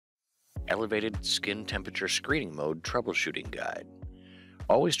Elevated Skin Temperature Screening Mode Troubleshooting Guide.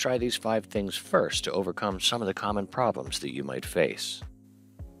 Always try these 5 things first to overcome some of the common problems that you might face.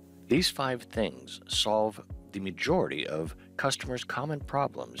 These 5 things solve the majority of customers' common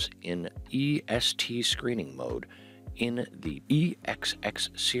problems in EST screening mode in the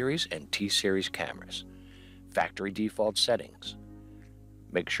EXX series and T series cameras. Factory default settings.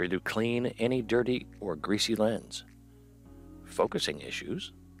 Make sure to clean any dirty or greasy lens. Focusing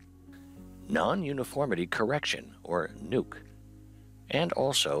issues. Non-uniformity correction or NUC. And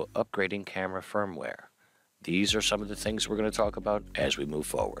also upgrading camera firmware. These are some of the things we're going to talk about as we move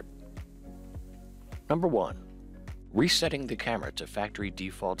forward. Number 1. Resetting the camera to factory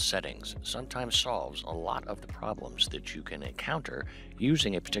default settings sometimes solves a lot of the problems that you can encounter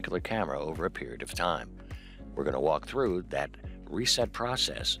using a particular camera over a period of time. We're going to walk through that reset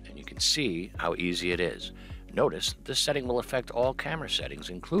process and you can see how easy it is. Notice this setting will affect all camera settings,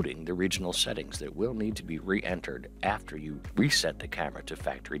 including the regional settings that will need to be re-entered after you reset the camera to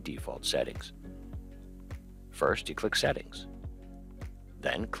factory default settings. First, you click Settings.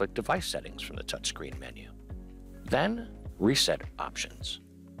 Then click Device Settings from the touchscreen menu. Then, Reset Options.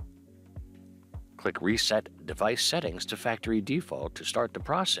 Click Reset Device Settings to factory default to start the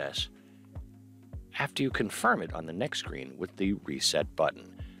process. After you confirm it on the next screen with the Reset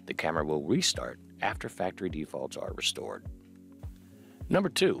button, the camera will restart after factory defaults are restored. Number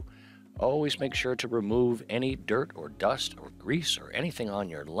 2. Always make sure to remove any dirt or dust or grease or anything on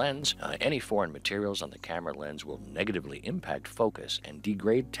your lens. Any foreign materials on the camera lens will negatively impact focus and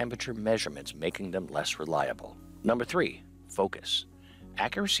degrade temperature measurements, making them less reliable. Number 3. Focus.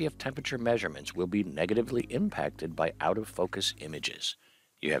 Accuracy of temperature measurements will be negatively impacted by out-of-focus images.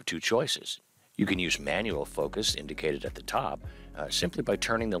 You have 2 choices. You can use manual focus indicated at the top simply by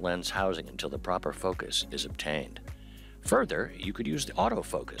turning the lens housing until the proper focus is obtained. Further, you could use the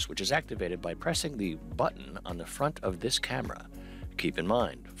autofocus, which is activated by pressing the button on the front of this camera. Keep in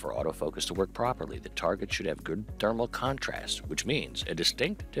mind, for autofocus to work properly, the target should have good thermal contrast, which means a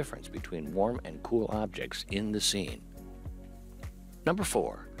distinct difference between warm and cool objects in the scene. Number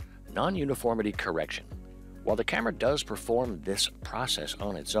 4. Non-uniformity correction. While the camera does perform this process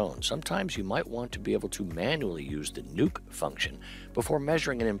on its own, sometimes you might want to be able to manually use the NUC function before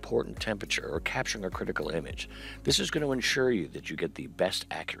measuring an important temperature or capturing a critical image. This is going to ensure you that you get the best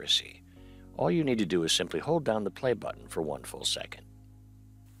accuracy. All you need to do is simply hold down the play button for 1 full second.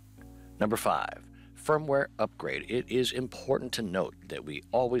 Number 5. Firmware Upgrade. It is important to note that we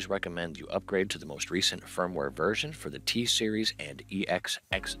always recommend you upgrade to the most recent firmware version for the T series and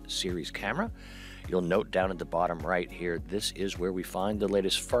EXX series camera. You'll note down at the bottom right here, this is where we find the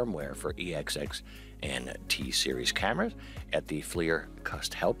latest firmware for EXX and T series cameras at the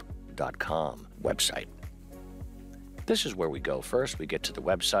FLIRcusthelp.com website. This is where we go first. We get to the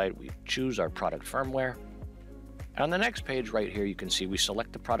website, we choose our product firmware. On the next page right here, you can see we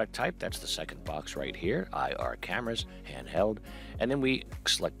select the product type. That's the second box right here, IR cameras, handheld. And then we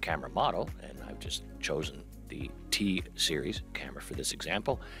select camera model, and I've just chosen the T series camera for this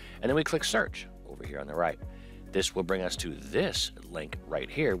example. And then we click search over here on the right. This will bring us to this link right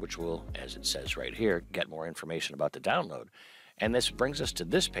here, which will, as it says right here, get more information about the download. And this brings us to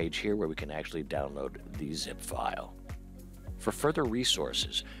this page here where we can actually download the zip file. For further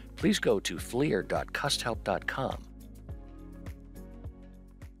resources, please go to FLIR.custhelp.com.